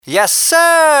Yes,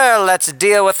 sir! Let's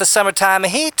deal with the summertime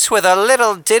heat with a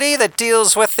little ditty that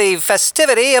deals with the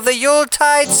festivity of the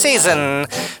Yuletide season.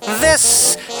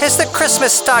 This is the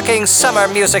Christmas Stocking Summer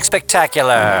Music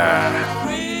Spectacular.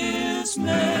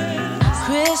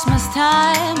 Christmas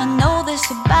time, I know this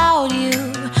about you.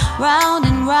 Round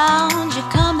and round, you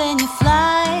come then you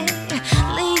fly.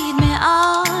 Lead me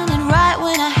on, and right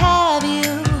when I have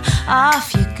you,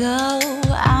 off you go,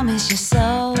 I'll miss you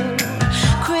so.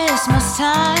 Christmas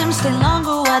time, stay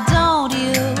longer, why don't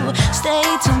you? Stay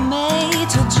till May,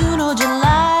 till June or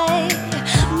July.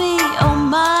 Me, oh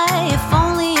my, if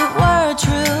only it were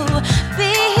true.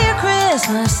 Be here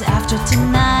Christmas after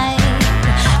tonight.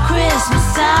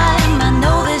 Christmas time, I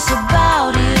know this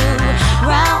about you.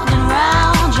 Round and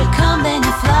round, you come then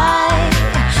you fly.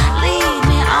 Lead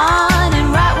me on,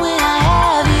 and right when I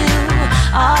have you,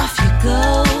 off you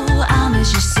go, I'll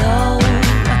miss you so.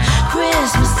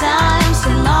 Christmas time,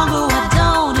 stay longer, why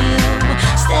don't you?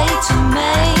 Stay till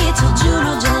May, till June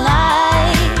or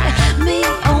July. Me,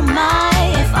 oh my,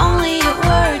 if only it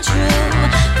were true.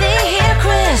 Be here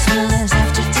Christmas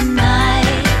after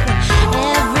tonight.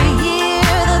 Every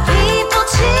year the people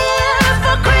cheer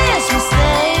for Christmas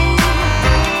Day.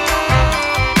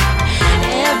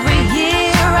 Every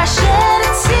year I shed a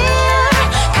tear,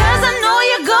 'cause I know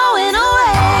you're going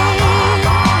away.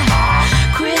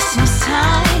 Christmas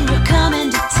time, you're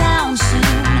coming to town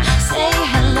soon. Say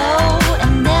hello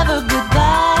and never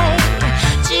goodbye.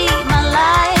 Gee, my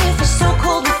life is so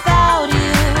cold without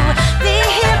you. Be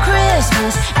here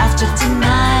Christmas after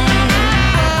tonight.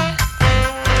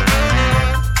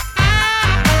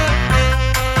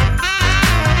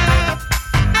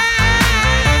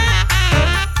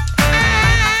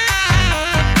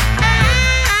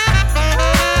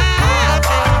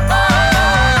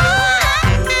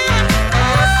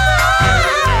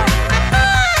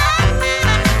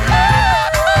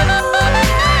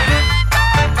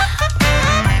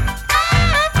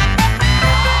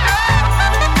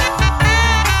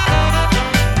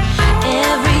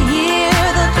 Every year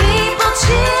the people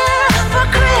cheer for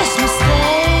Christmas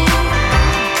Day.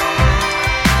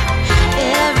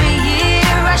 Every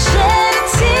year I shed a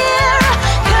tear,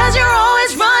 'cause you're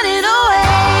always running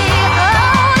away. Oh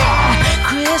yeah,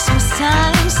 Christmas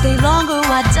time, stay longer,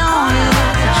 why don't you?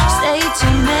 Stay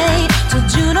till May, till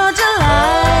June or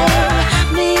July.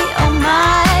 Me, oh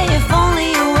my, if only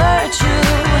you were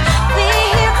true. Be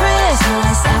here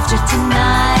Christmas after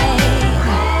tonight.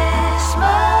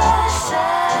 Christmas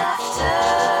after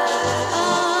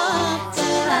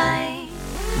tonight.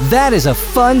 That is a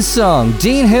fun song.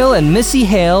 Dean Hill and Missy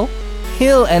Hale,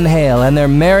 Hill and Hale and their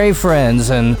merry friends,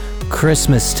 and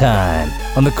Christmas Time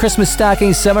on the Christmas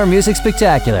Stocking Summer Music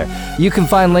Spectacular. You can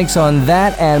find links on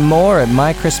that and more at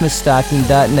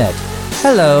mychristmasstocking.net.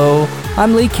 Hello,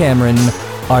 I'm Lee Cameron.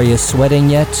 Are you sweating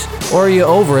yet? Or are you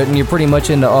over it and you're pretty much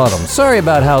into autumn? Sorry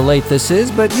about how late this is,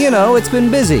 but you know, it's been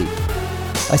busy.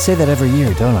 I say that every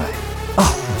year, don't I?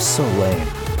 Oh, I'm so lame.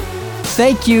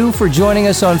 Thank you for joining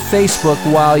us on Facebook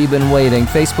while you've been waiting.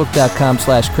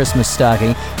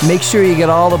 Facebook.com/ChristmasStocking. Make sure you get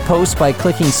all the posts by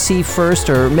clicking See First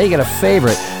or make it a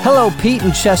favorite. Hello, Pete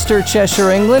in Chester,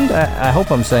 Cheshire, England. I hope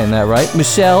I'm saying that right.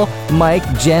 Michelle, Mike,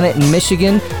 Janet in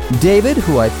Michigan, David,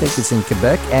 who I think is in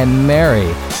Quebec, and Mary.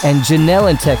 And Janelle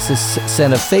in Texas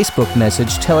sent a Facebook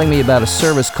message telling me about a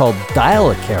service called Dial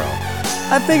a Carol.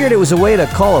 I figured it was a way to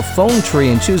call a phone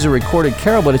tree and choose a recorded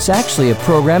carol, but it's actually a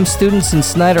program students in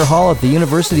Snyder Hall at the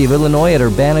University of Illinois at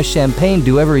Urbana-Champaign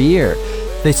do every year.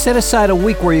 They set aside a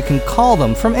week where you can call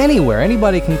them from anywhere.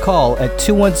 Anybody can call at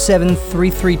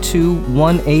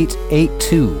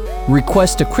 217-332-1882.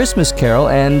 Request a Christmas carol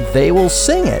and they will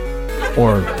sing it.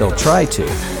 Or they'll try to.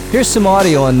 Here's some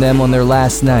audio on them on their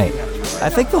last night. I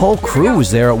think the whole crew was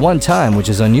there at one time, which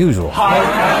is unusual. Hark,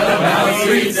 how the bells,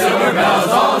 sweet silver bells,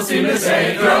 all seem to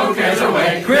say, throw cares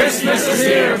away. Christmas is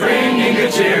here, bringing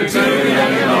good cheer to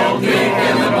young and old, meek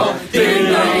and the bold.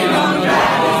 Ding-dong on the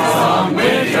bell is a song,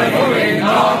 with joyful ring,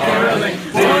 all caroling.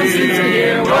 One seems to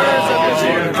hear words of good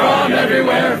cheer from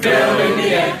everywhere, filling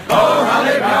the air. Oh, how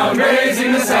they pound,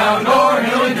 raising the sound, o'er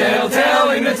hill and dale,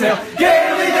 telling the tale.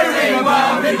 Gaily they ring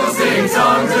while people sing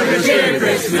songs of good cheer.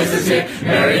 Christmas is here.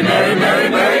 Merry, merry, merry,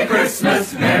 merry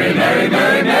Christmas. Merry, merry,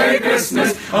 merry, merry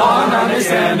Christmas. On they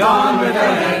stand, on with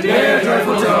their hand, their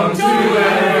joyful tones to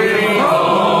every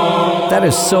home. That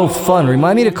is so fun.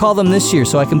 Remind me to call them this year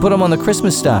so I can put them on the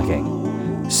Christmas stocking.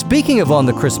 Speaking of on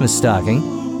the Christmas stocking,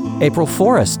 April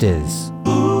Forrest is.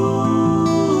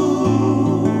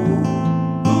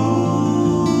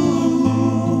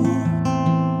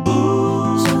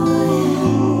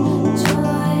 Joy, joy,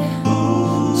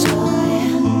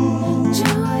 joy, joy.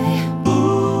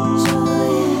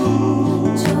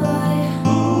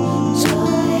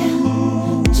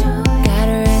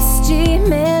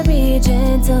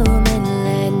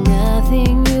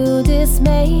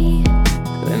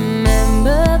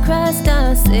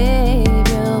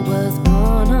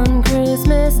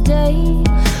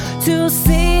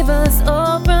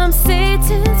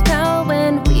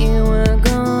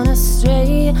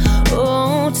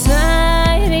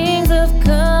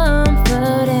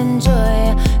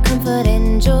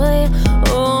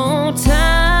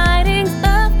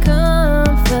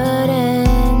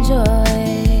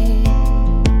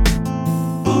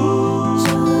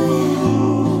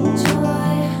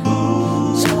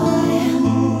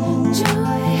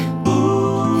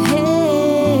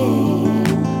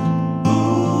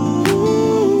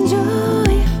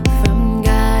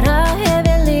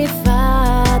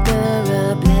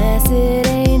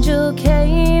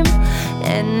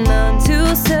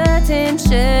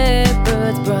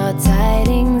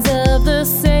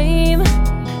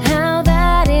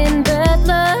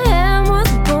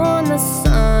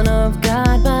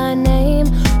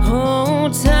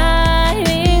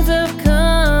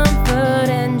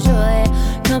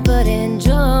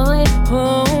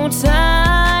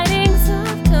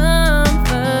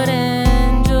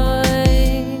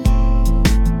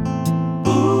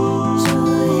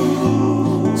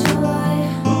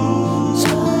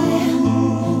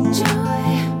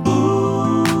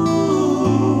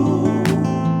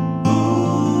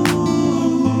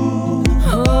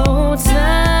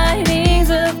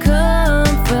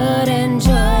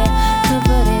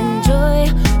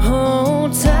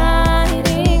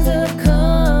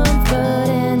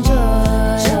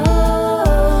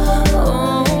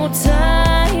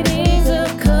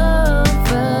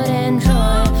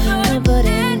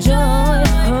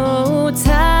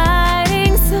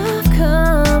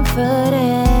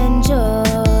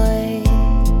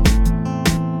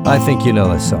 I think you know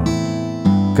this song.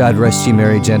 God Rest Ye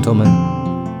Merry Gentlemen.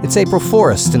 It's April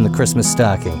Forrest in the Christmas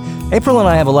Stocking. April and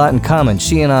I have a lot in common.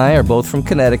 She and I are both from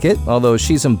Connecticut, although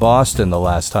she's in Boston the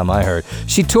last time I heard.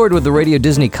 She toured with the Radio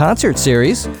Disney concert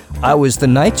series. I was the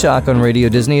night jock on Radio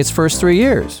Disney its first 3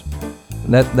 years.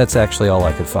 That's actually all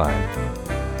I could find.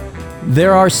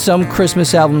 There are some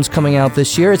Christmas albums coming out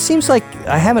this year. It seems like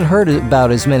I haven't heard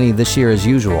about as many this year as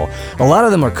usual. A lot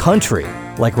of them are country,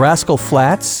 like Rascal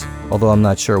Flatts, although I'm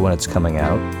not sure when it's coming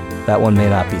out. That one may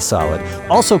not be solid.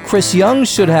 Also, Chris Young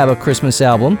should have a Christmas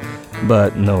album,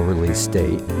 but no release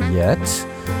date yet.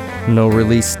 No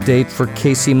release date for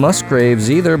Casey Musgraves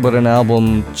either, but an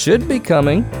album should be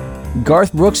coming.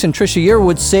 Garth Brooks and Trisha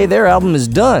Yearwood say their album is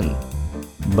done,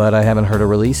 but I haven't heard a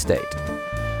release date.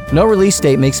 No release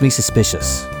date makes me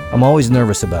suspicious. I'm always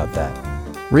nervous about that.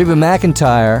 Reba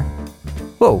McEntire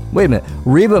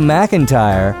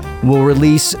will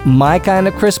release My Kind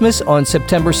of Christmas on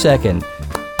September 2nd.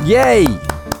 Yay!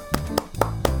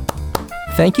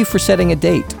 Thank you for setting a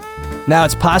date. Now,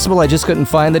 it's possible I just couldn't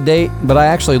find the date, but I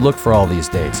actually looked for all these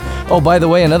dates. Oh, by the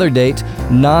way, another date,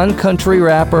 non-country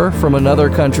rapper from another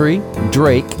country,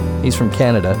 Drake, he's from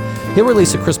Canada, he'll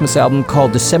release a Christmas album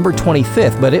called December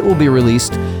 25th, but it will be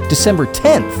released December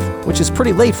 10th, which is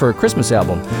pretty late for a Christmas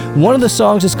album. One of the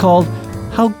songs is called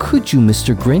How Could You,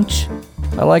 Mr. Grinch?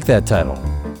 I like that title.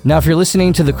 Now, if you're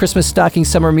listening to the Christmas Stocking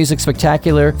Summer Music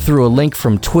Spectacular through a link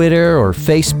from Twitter or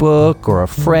Facebook or a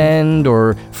friend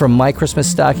or from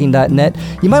mychristmasstocking.net,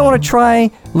 you might want to try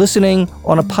listening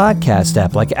on a podcast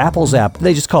app like Apple's app.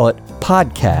 They just call it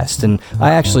Podcast, and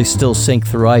I actually still sync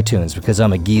through iTunes because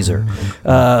I'm a geezer.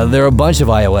 There are a bunch of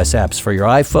iOS apps for your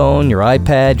iPhone, your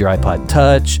iPad, your iPod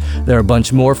Touch. There are a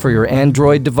bunch more for your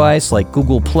Android device like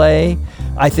Google Play.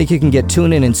 I think you can get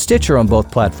TuneIn and Stitcher on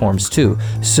both platforms too.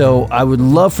 So I would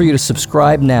love for you to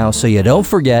subscribe now so you don't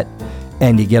forget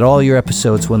and you get all your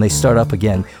episodes when they start up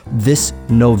again this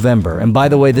November. And by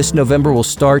the way, this November will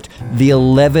start the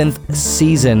 11th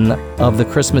season of the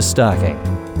Christmas Stocking.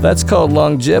 That's called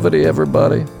longevity,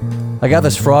 everybody. I got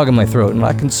this frog in my throat and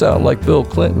I can sound like Bill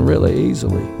Clinton really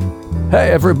easily.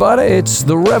 Hey everybody, it's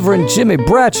the Reverend Jimmy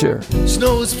Bratcher.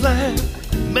 Snow is flying,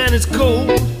 man it's cold,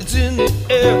 it's in the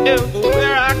air,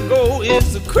 everywhere I go,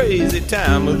 it's a crazy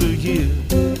time of the year.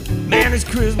 Man, it's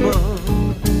Christmas.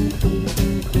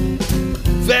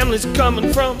 Family's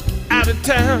coming from out of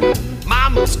town.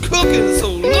 Mama's cooking, so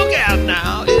look out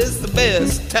now, it's the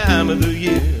best time of the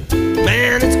year.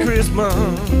 Man, it's Christmas.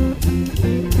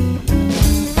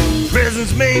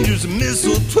 Presents, mangers, and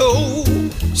mistletoe,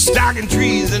 stocking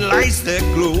trees and lights that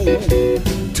glow,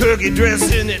 turkey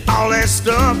dressing and all that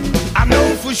stuff. I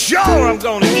know for sure I'm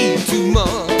gonna eat too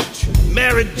much.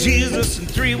 Married Jesus and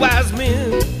three wise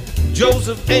men,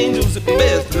 Joseph, angels at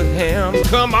Bethlehem.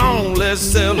 Come on, let's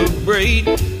celebrate.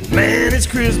 Man, it's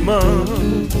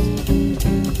Christmas.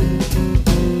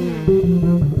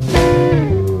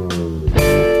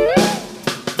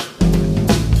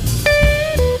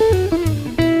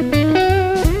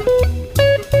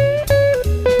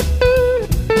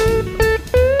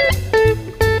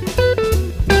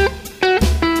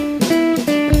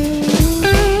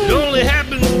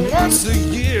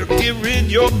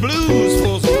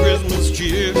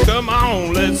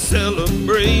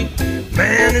 Celebrate,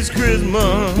 man, it's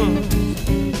Christmas.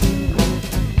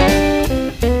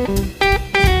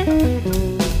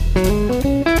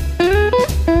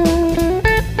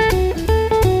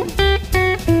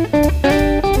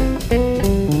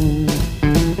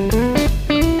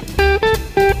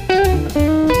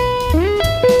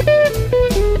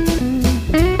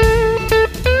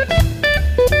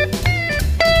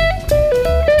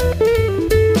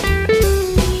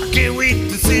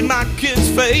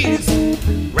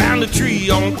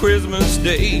 On Christmas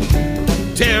Day,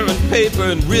 tearing paper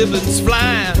and ribbons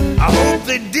flying. I hope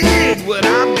they dig what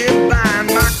I've been buying.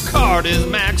 My card is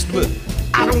maxed, but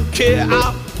I don't care.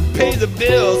 I'll pay the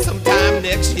bill sometime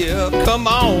next year. Come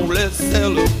on, let's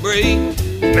celebrate.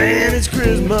 Man, it's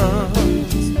Christmas.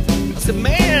 I said,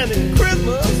 man, it's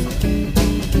Christmas.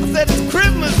 I said, it's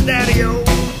Christmas, Daddy-o.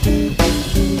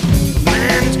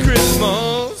 Man, it's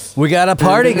Christmas. We got a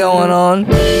party going on.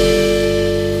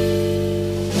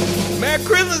 Merry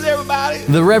Christmas, everybody.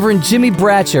 The Reverend Jimmy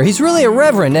Bratcher. He's really a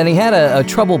reverend, and he had a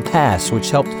troubled past, which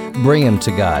helped bring him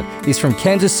to God. He's from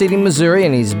Kansas City, Missouri,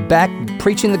 and he's back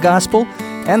preaching the gospel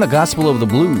and the gospel of the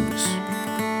blues.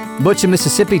 Butch in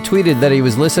Mississippi tweeted that he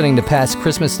was listening to past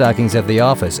Christmas stockings at the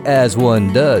office, as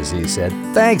one does, he said.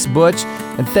 Thanks, Butch,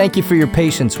 and thank you for your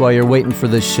patience while you're waiting for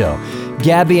this show.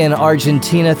 Gabby in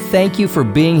Argentina, thank you for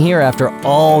being here after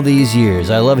all these years.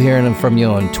 I love hearing from you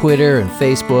on Twitter and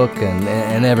Facebook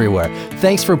and everywhere.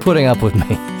 Thanks for putting up with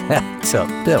me. It's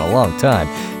been a long time.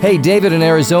 Hey, David in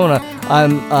Arizona,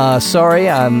 I'm sorry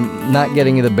I'm not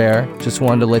getting you the bear. Just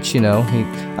wanted to let you know.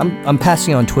 I'm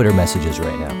passing on Twitter messages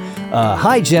right now.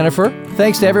 Hi, Jennifer.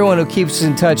 Thanks to everyone who keeps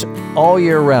in touch all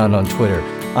year round on Twitter.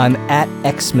 I'm at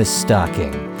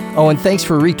XmasStocking. Oh, and thanks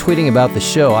for retweeting about the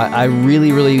show. I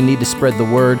really, really need to spread the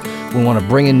word. We want to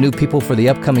bring in new people for the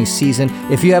upcoming season.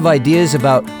 If you have ideas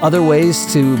about other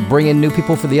ways to bring in new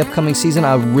people for the upcoming season,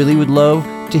 I really would love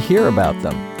to hear about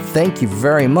them. Thank you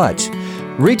very much.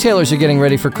 Retailers are getting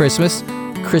ready for Christmas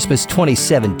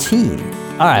 2017.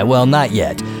 All right, well, not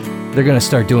yet. They're going to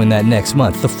start doing that next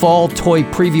month. The fall toy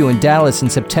preview in Dallas in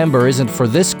September isn't for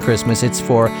this Christmas, it's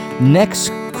for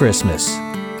next Christmas.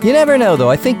 You never know, though.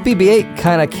 I think BB-8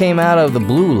 kind of came out of the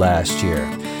blue last year.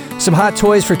 Some hot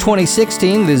toys for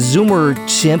 2016. The Zoomer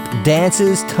Chimp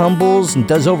dances, tumbles, and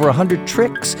does over 100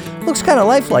 tricks. Looks kind of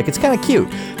lifelike. It's kind of cute.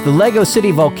 The Lego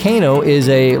City Volcano is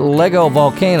a Lego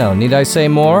volcano. Need I say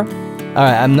more? All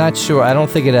right, I'm not sure. I don't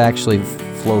think it actually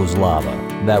flows lava.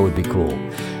 That would be cool.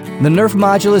 The Nerf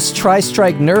Modulus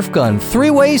Tri-Strike Nerf Gun. 3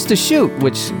 ways to shoot,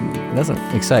 which doesn't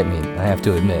excite me, I have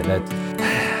to admit.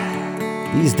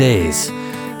 These days...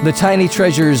 The Tiny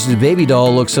Treasures baby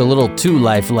doll looks a little too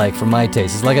lifelike for my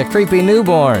taste. It's like a creepy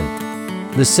newborn.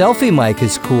 The selfie mic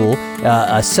is cool.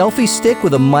 A selfie stick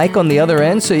with a mic on the other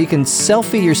end so you can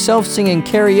selfie yourself singing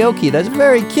karaoke. That's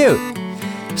very cute.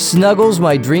 Snuggles,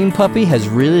 my dream puppy, has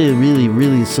really, really,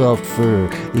 really soft fur.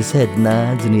 His head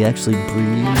nods and he actually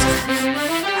breathes.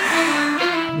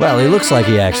 Well, he looks like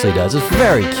he actually does. It's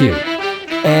very cute.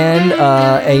 And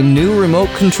a new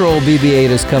remote control BB-8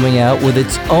 is coming out with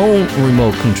its own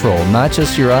remote control, not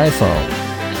just your iPhone.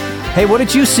 Hey, what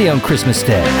did you see on Christmas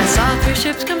Day? I saw 3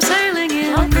 ships come sailing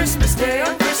in. On Christmas Day,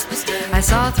 on Christmas Day. I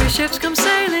saw 3 ships come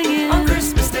sailing in. On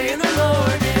Christmas Day in the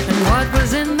Lord. And what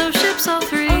was in those ships, all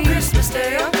 3? On Christmas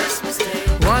Day, on Christmas Day.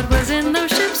 What was in those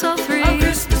ships, all 3? On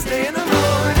Christmas Day in the Lord.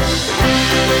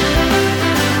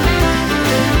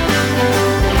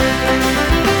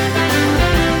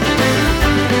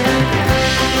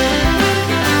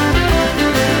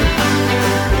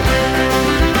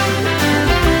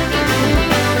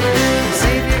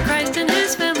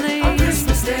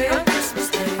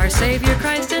 Savior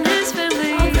Christ and his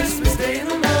family. On Christmas Day in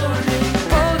the Lord.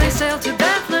 Oh, they sailed to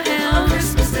Bethlehem. On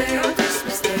Christmas Day, on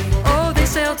Christmas Day. Oh, they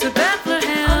sailed to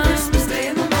Bethlehem. On Christmas Day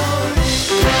in the Lord.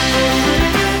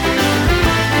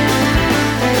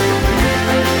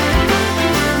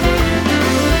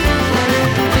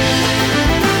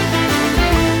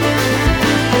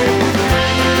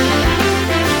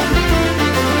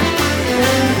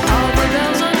 All the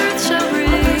bells on earth shall ring.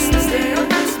 On Christmas Day, on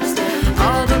Christmas Day.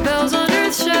 All the bells on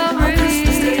earth shall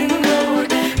ring.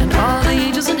 And all the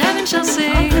angels in heaven shall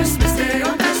sing. On Christmas Day,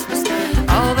 on Christmas Day.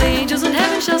 All the angels in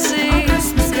heaven shall sing. On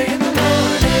Christmas Day in the Lord.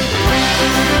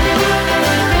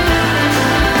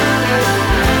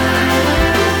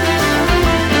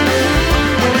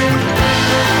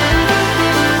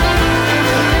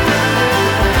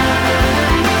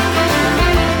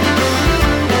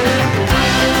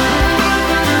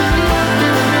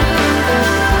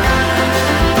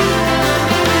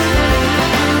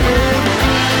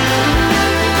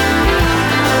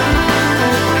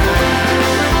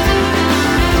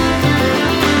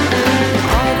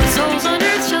 All the souls on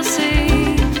earth shall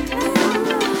sing.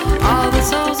 All the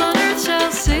souls on earth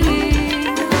shall sing.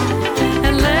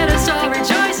 And let us all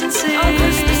rejoice and sing. On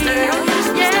Christmas Day, on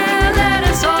Christmas Day. Yeah, let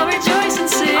us all rejoice and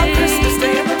sing. On Christmas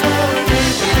Day in the Lord.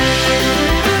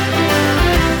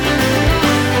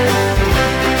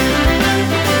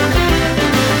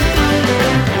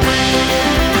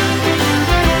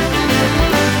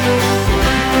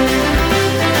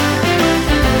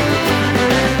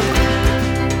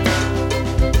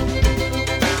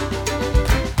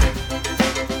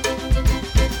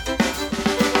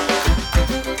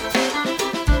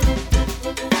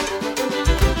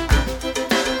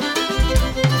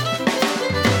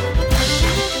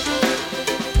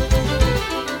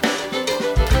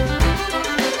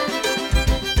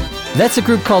 That's a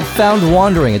group called Found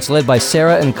Wandering. It's led by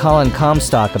Sarah and Colin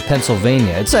Comstock of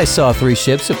Pennsylvania. It's I Saw 3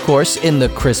 Ships, of course, in the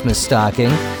Christmas stocking.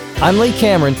 I'm Lee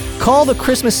Cameron. Call the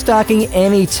Christmas stocking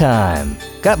anytime.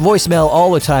 Got voicemail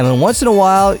all the time, and once in a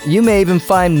while, you may even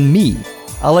find me.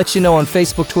 I'll let you know on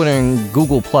Facebook, Twitter, and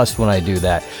Google Plus when I do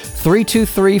that.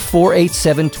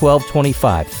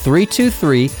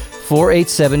 323-487-1225.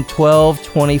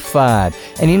 323-487-1225.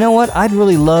 And you know what? I'd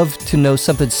really love to know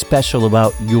something special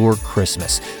about your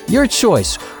Christmas. Your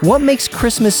choice. What makes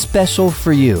Christmas special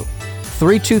for you?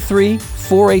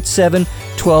 323-487-1225.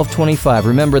 1225.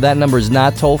 Remember, that number is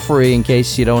not toll-free in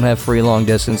case you don't have free long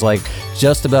distance like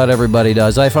just about everybody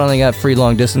does. I finally got free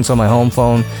long distance on my home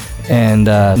phone, and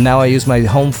now I use my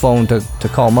home phone to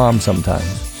call Mom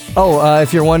sometimes. Oh,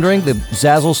 if you're wondering, the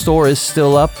Zazzle store is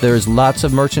still up. There's lots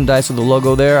of merchandise with the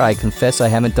logo there. I confess I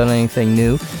haven't done anything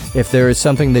new. If there is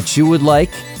something that you would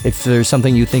like, if there's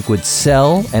something you think would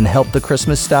sell and help the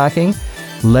Christmas stocking,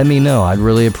 let me know. I'd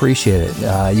really appreciate it.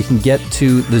 You can get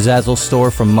to the Zazzle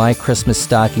store from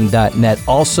mychristmasstocking.net.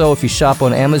 Also, if you shop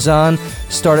on Amazon,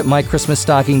 start at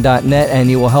mychristmasstocking.net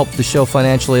and you will help the show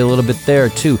financially a little bit there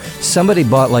too. Somebody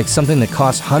bought like something that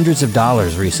cost hundreds of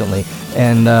dollars recently,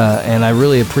 and I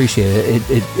really appreciate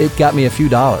it. It got me a few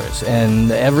dollars,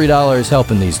 and every dollar is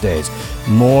helping these days.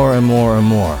 More and more and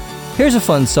more. Here's a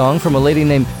fun song from a lady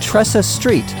named Tressa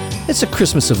Street. It's a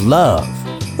Christmas of love.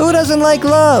 Who doesn't like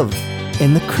love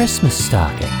in the Christmas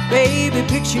stocking? Baby,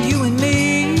 picture you and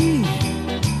me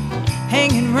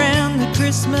hanging round the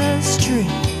Christmas tree,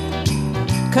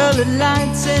 colored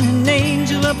lights and an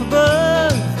angel up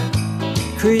above.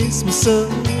 Christmas of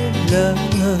love.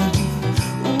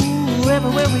 Ooh,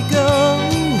 everywhere we go,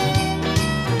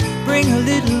 bring a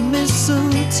little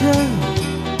mistletoe.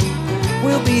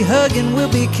 We'll be hugging,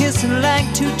 we'll be kissing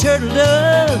like two turtle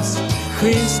doves.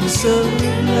 Christmas of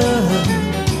love.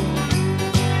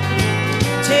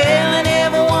 Telling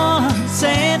everyone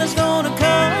Santa's gonna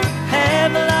come,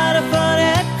 have a lot of fun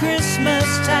at Christmas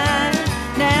time.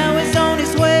 Now he's on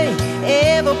his way,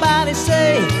 everybody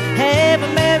say, have a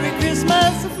Merry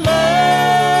Christmas of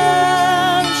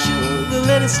love. Sugar,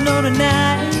 let it snow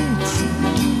tonight,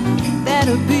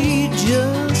 that'll be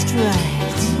just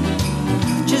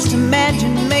right. Just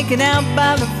imagine making out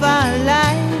by the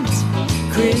firelight.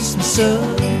 Christmas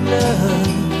of love,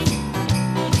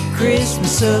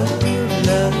 Christmas of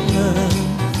love.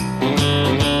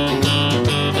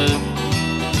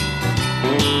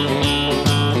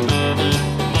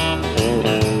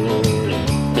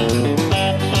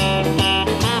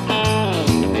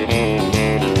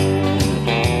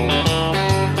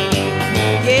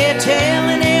 Yeah,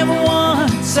 telling everyone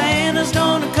Santa's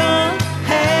gonna come,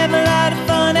 have a lot of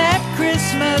fun at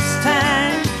Christmas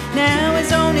time. Now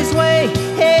he's on his way,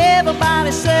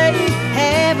 everybody say,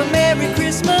 have a Merry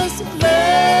Christmas of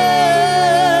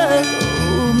love.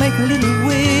 Oh, make a little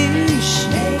wish,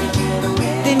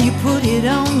 then you put it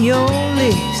on your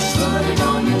list.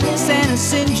 Santa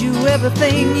sends you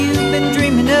everything you've been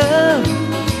dreaming of.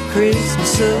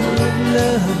 Christmas of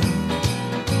love,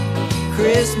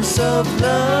 Christmas of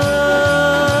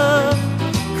love,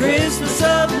 Christmas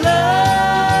of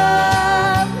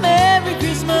love. Merry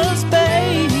Christmas,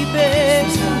 baby.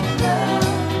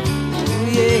 Oh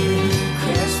yeah.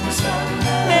 Christmas of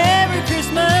love. Merry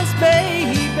Christmas,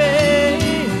 baby.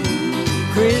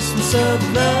 Christmas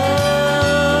of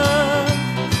love,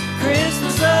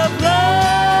 Christmas of love.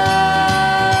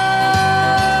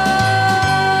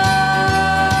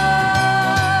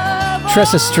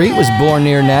 Tressa Street was born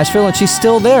near Nashville, and she's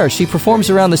still there. She performs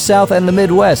around the South and the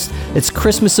Midwest. It's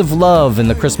Christmas of Love in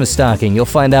the Christmas stocking. You'll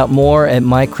find out more at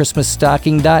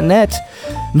mychristmasstocking.net.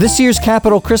 This year's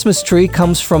Capitol Christmas tree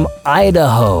comes from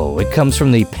Idaho. It comes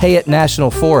from the Payette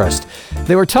National Forest.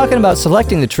 They were talking about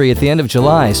selecting the tree at the end of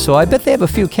July, so I bet they have a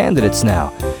few candidates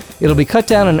now. It'll be cut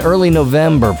down in early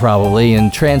November, probably,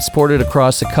 and transported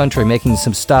across the country, making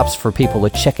some stops for people to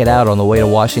check it out on the way to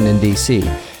Washington, D.C.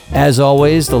 As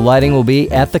always, the lighting will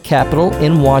be at the Capitol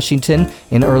in Washington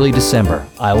in early December.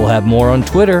 I will have more on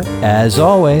Twitter, as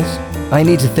always. I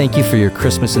need to thank you for your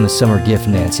Christmas in the Summer gift,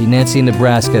 Nancy. Nancy in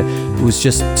Nebraska was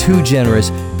just too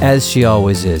generous, as she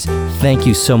always is. Thank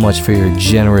you so much for your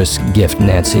generous gift,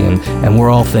 Nancy, and we're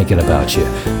all thinking about you.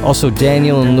 Also,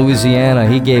 Daniel in Louisiana,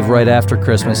 he gave right after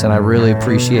Christmas, and I really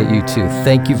appreciate you too.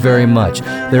 Thank you very much.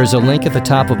 There's a link at the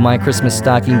top of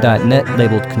mychristmasstocking.net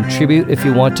labeled Contribute if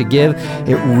you want to give.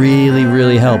 It really,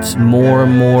 really helps more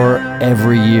and more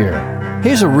every year.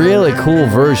 Here's a really cool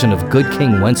version of Good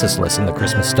King Wenceslas in the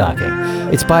Christmas stocking.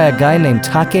 It's by a guy named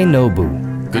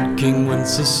Takenobu. Good King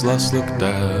Wenceslas looked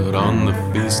out on the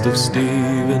feast of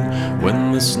Stephen,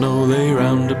 when the snow lay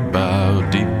round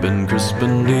about, deep and crisp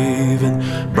and even.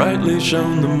 Brightly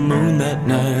shone the moon that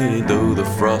night, though the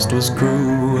frost was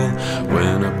cruel,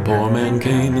 when a poor man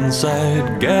came in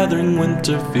sight, gathering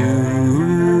winter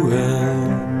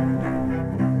fuel.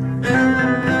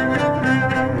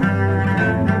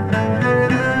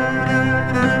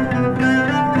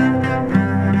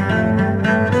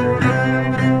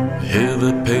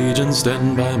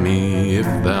 Stand by me if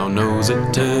thou know goes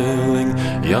it telling,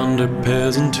 yonder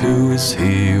peasant who is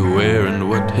he, where and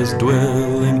what his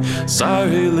dwelling? Sire,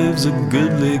 he lives a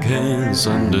goodly hence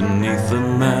underneath the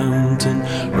mountain,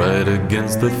 right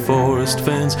against the forest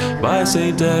fence by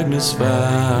St. Agnes'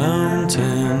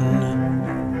 fountain.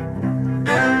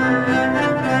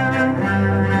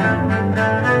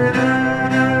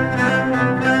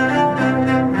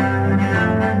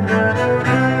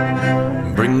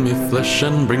 Flesh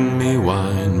and bring me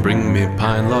wine, bring me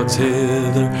pine logs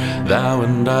hither. Thou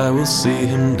and I will see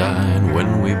him dine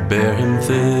when we bear him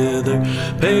thither.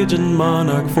 Page and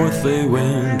monarch forth they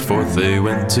went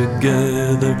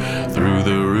together, through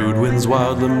the rude wind's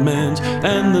wild lament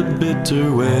and the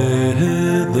bitter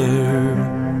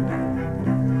weather.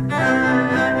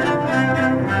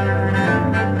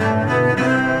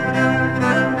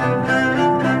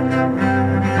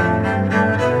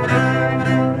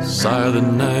 Sire, the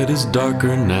night is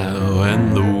darker now,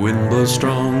 and the wind blows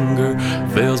stronger.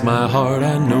 Fails my heart,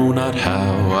 I know not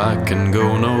how, I can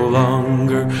go no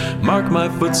longer. Mark my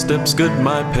footsteps, good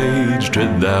my page,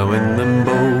 tread thou in them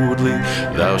boldly.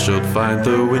 Thou shalt find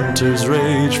the winter's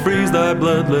rage freeze thy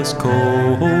blood less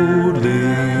coldly.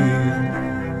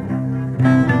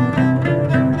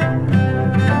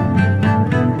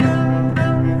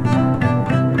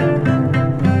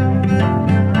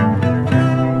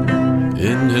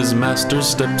 Master's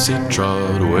steps he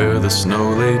trod where the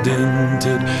snow lay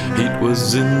dinted. Heat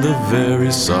was in the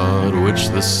very sod which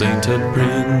the saint had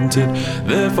printed.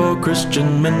 Therefore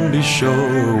Christian men be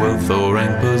sure, wealth or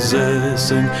rank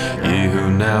possessing, ye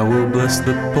who now will bless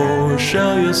the poor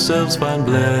shall yourselves find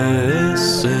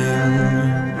blessing.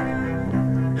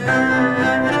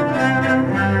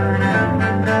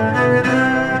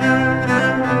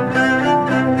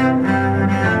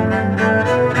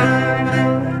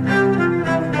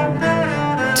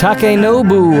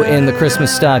 Takenobu in the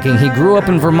Christmas Stocking. He grew up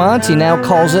in Vermont. He now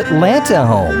calls Atlanta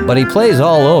home, but he plays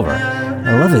all over.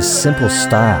 I love his simple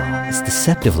style. It's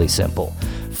deceptively simple.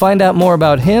 Find out more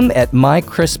about him at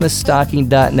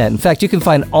mychristmasstocking.net. In fact, you can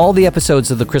find all the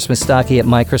episodes of the Christmas Stocking at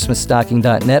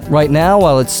mychristmasstocking.net. Right now,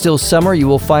 while it's still summer, you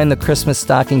will find the Christmas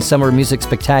Stocking Summer Music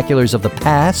Spectaculars of the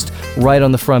past right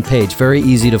on the front page. Very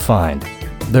easy to find.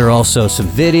 There are also some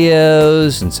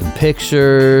videos and some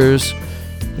pictures.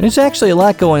 There's actually a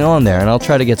lot going on there, and I'll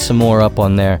try to get some more up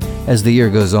on there as the year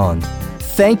goes on.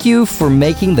 Thank you for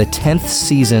making the 10th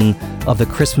season of the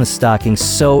Christmas Stocking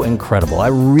so incredible. I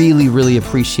really, really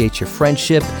appreciate your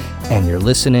friendship and your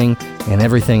listening and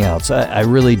everything else. I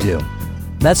really do.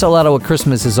 That's a lot of what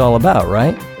Christmas is all about,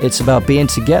 right? It's about being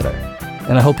together.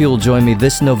 And I hope you will join me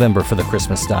this November for the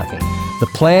Christmas Stocking. The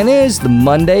plan is the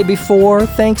Monday before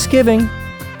Thanksgiving.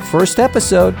 First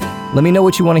episode. Let me know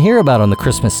what you want to hear about on the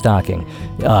Christmas Stocking.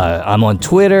 I'm on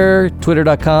Twitter,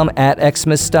 twitter.com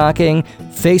 @XmasStocking,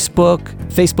 Facebook,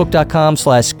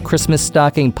 facebook.com/Christmas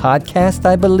Stocking Podcast,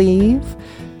 I believe.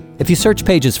 If you search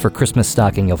pages for Christmas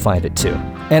Stocking, you'll find it too.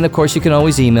 And of course, you can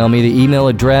always email me. The email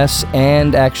address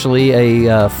and actually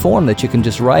a form that you can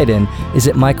just write in is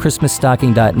at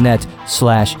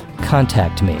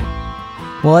mychristmasstocking.net/contact me.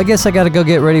 Well, I guess I gotta go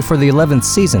get ready for the 11th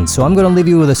season, so I'm gonna leave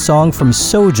you with a song from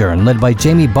Sojourn, led by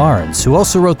Jamie Barnes, who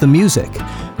also wrote the music.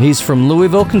 He's from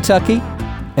Louisville, Kentucky,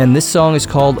 and this song is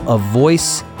called A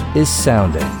Voice is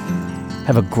Sounding.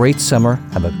 Have a great summer,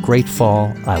 have a great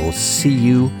fall. I will see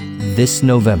you this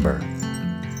November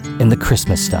in the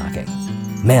Christmas Stocking.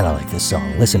 Man, I like this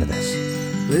song. Listen to this.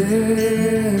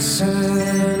 Listen,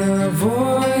 a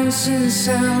voice is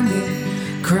sounding,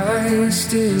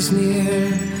 Christ is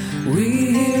near. We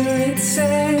hear it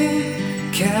say,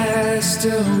 cast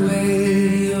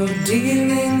away your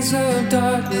dealings of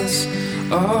darkness,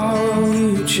 all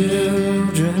you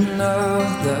children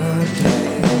of the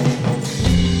day.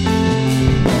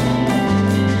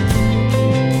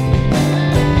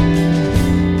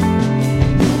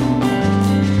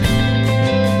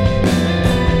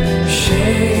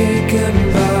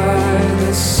 Shaken by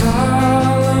the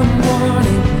solemn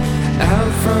warning,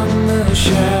 out from the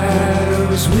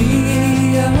shadows we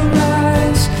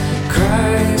arise.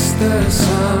 Christ the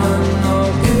Son, all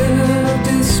ill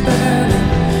dispelling,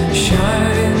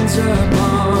 shines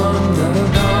upon the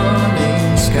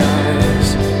dawning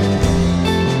skies.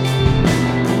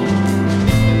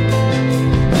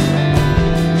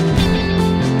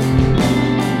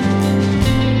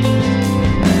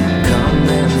 Come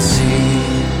and see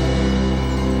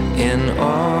in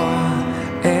awe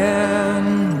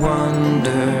and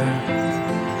wonder,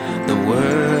 the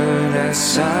Word as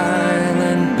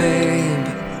silent babe,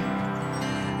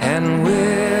 and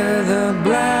with a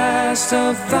blast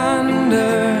of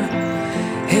thunder,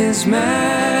 His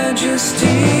majesty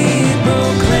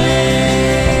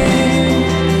proclaim.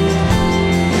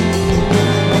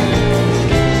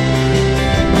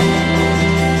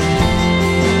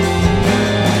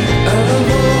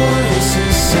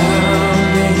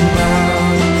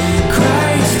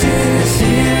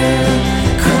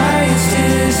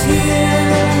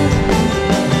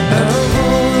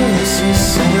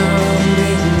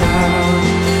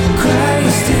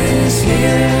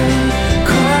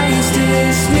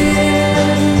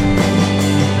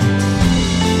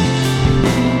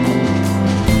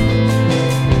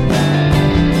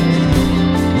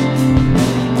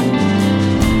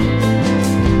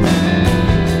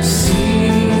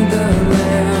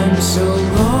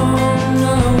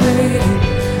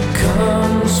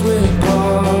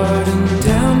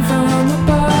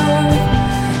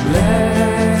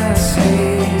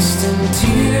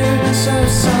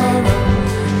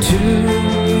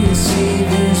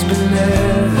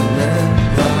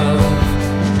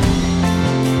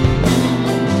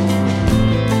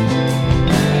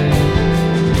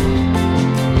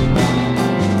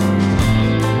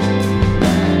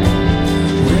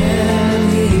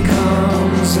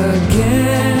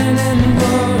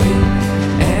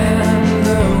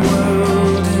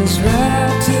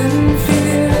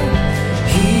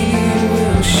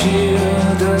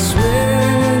 shield us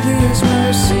with His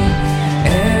mercy,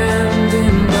 and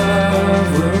in love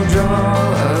will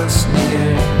draw us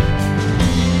near.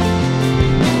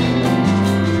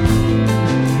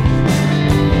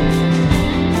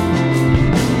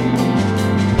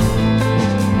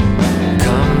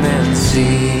 Come and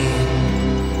see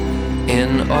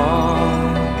in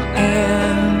awe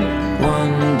and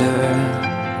wonder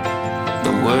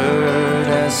the Word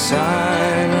as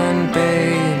silent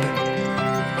babe,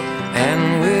 and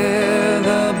with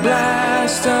a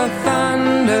blast of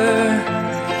thunder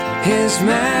His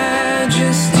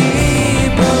majesty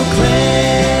proclaim.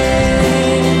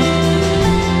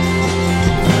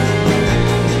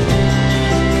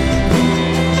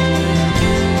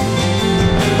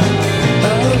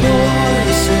 A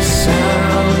voice is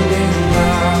sounding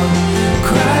loud,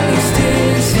 Christ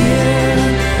is here,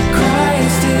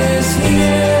 Christ is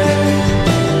here.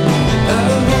 A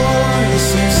voice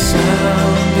is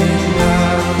sounding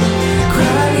loud,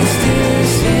 Christ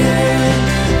is here,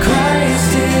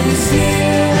 Christ is here.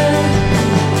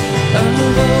 A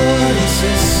voice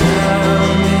is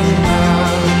sounding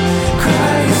loud,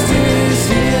 Christ is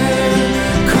here,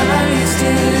 Christ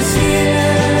is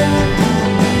here.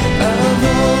 A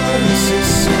voice is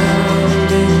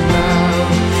sounding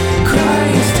loud,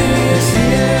 Christ is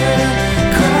here,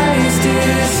 Christ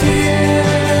is here.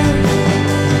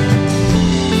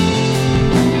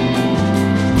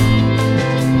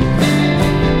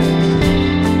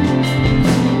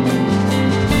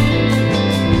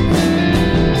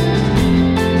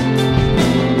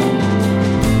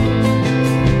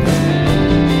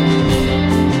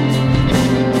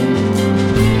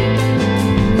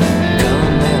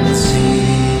 Come and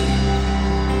see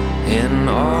in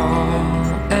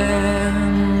awe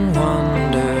and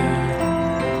wonder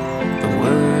the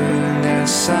Word as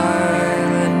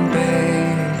silent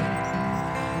babe,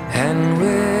 and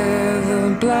with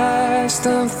a blast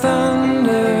of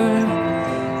thunder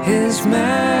His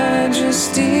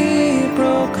majesty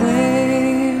proclaim.